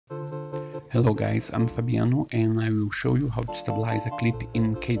Hello guys, I'm Fabiano and I will show you how to stabilize a clip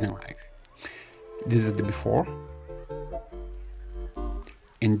in KDEnlive. This is the before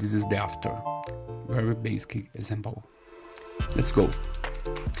and this is the after. Very basic example. Let's go.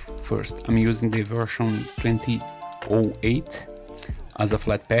 First, I'm using the version 20.08 as a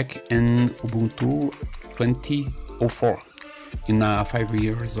flat pack and ubuntu 20.04 in a 5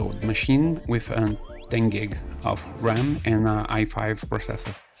 years old machine with a 10 gig of RAM and an i5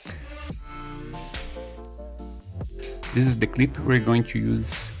 processor. This is the clip we're going to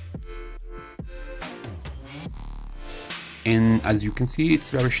use, and as you can see, it's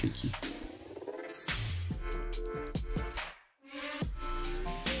very shaky.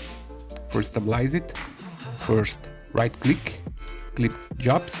 For stabilize it, first right click, clip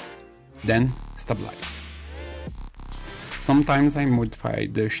jobs, then stabilize. Sometimes I modify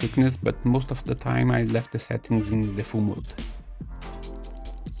the shakiness, but most of the time I left the settings in the full mode.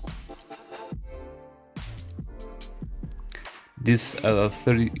 This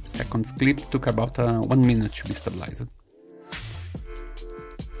 30 seconds clip took about 1 minute to be stabilized.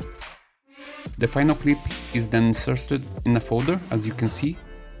 The final clip is then inserted in a folder. As you can see,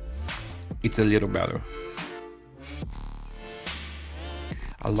 it's a little better.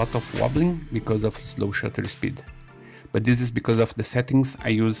 A lot of wobbling because of slow shutter speed, but this is because of the settings I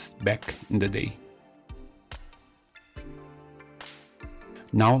used back in the day.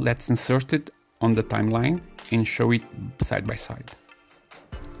 Now let's insert it on the timeline and show it side by side.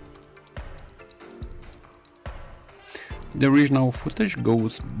 The original footage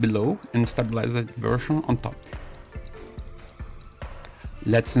goes below and stabilized version on top.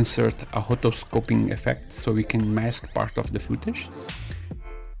 Let's insert a rotoscoping effect so we can mask part of the footage.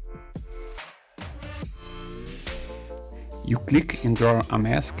 You click and draw a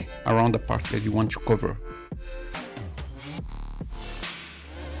mask around the part that you want to cover.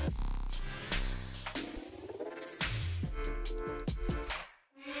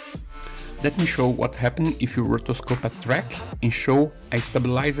 Let me show what happens if you rotoscope a track and show a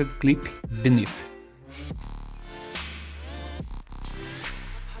stabilized clip beneath.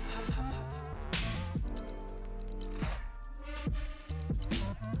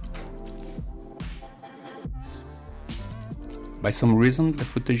 By some reason the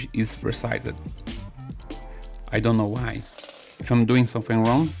footage is resized. I don't know why. If I'm doing something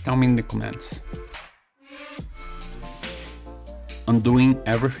wrong, tell me in the comments. Undoing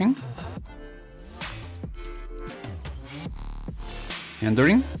everything.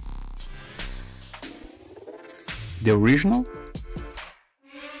 Rendering, the original,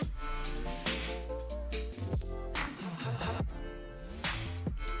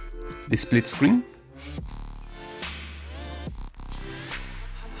 the split screen,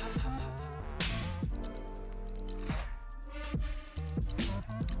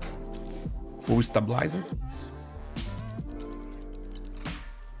 full stabilizer.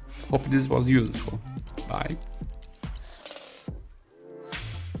 Hope this was useful. Bye.